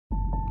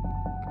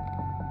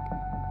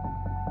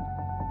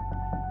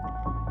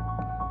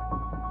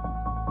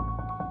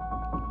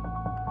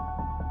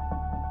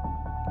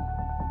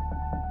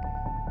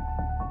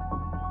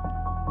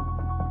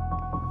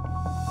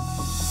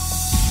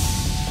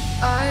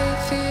I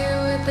fear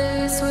what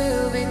this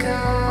will become.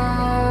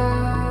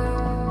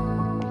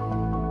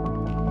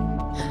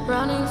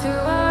 Running through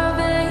our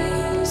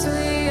veins,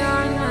 we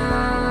are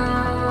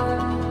now.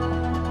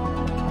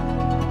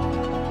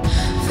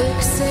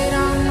 Fixate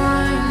our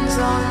minds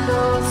on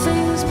all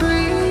things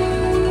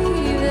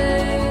breathing.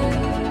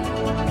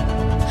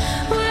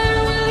 Where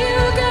will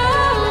you go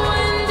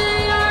when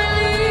they are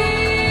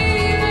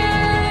leaving?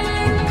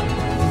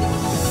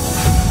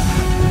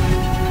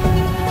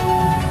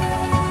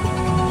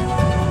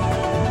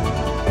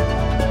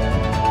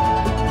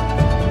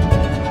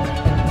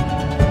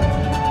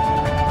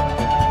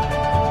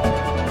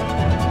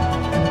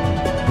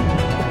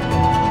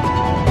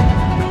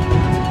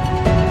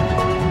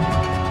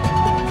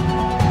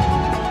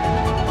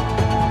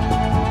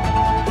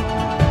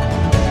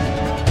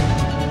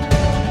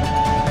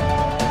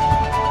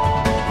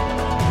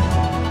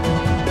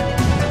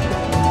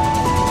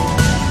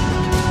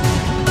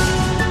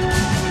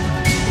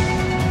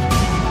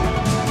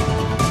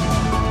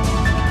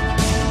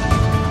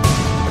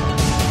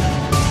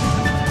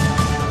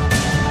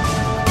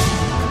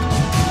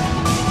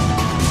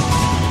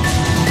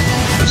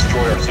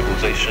 Destroy our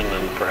civilization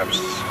and perhaps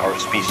our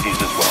species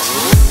as well.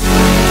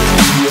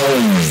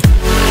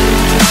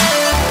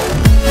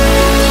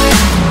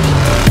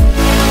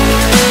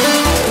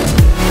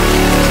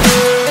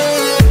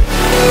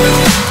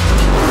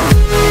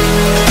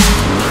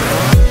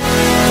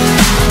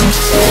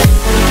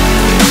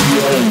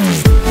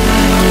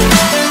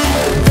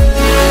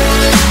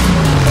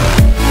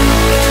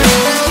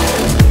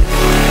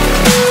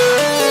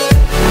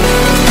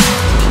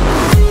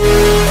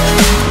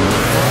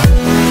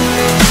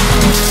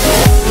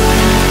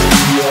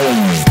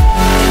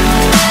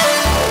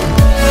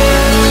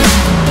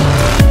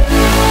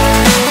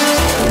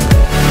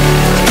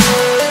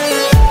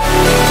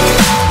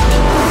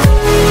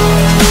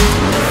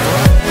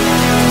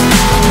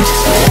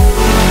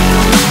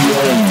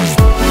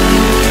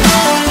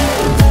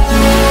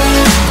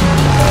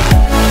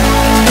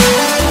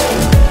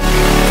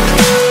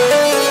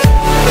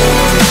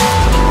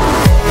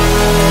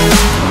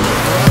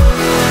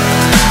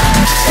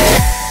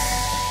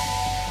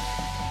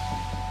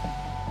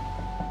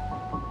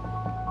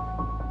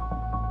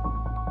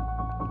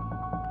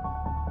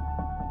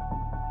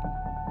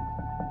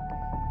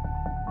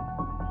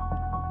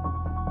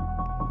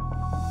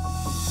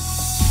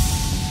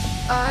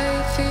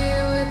 I fear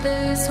what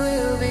this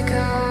will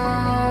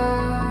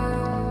become.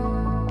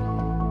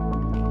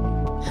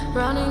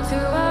 Running through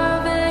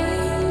our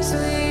veins,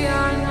 we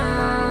are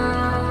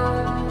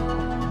now.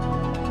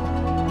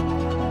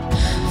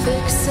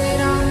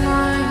 Fixate our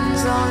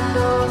minds on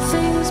all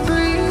things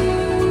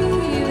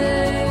breathing.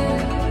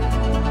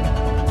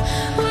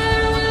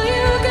 Where will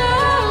you go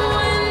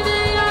when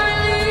they are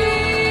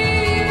leaving?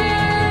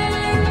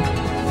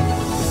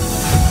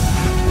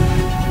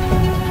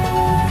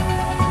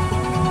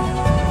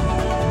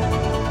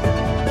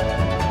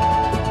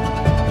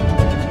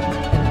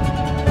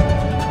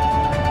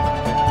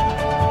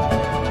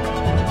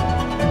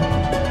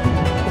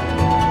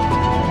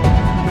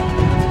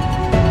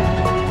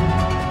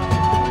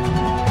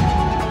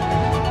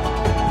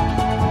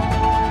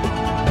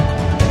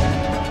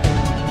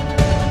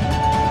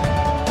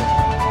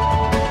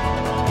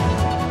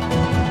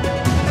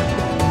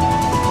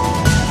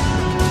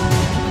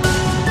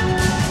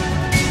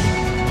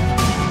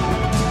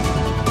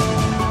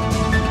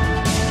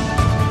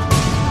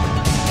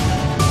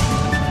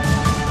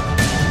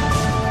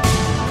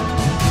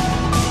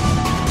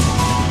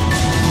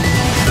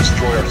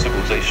 Destroy our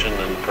civilization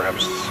and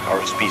perhaps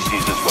our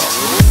species as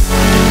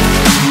well.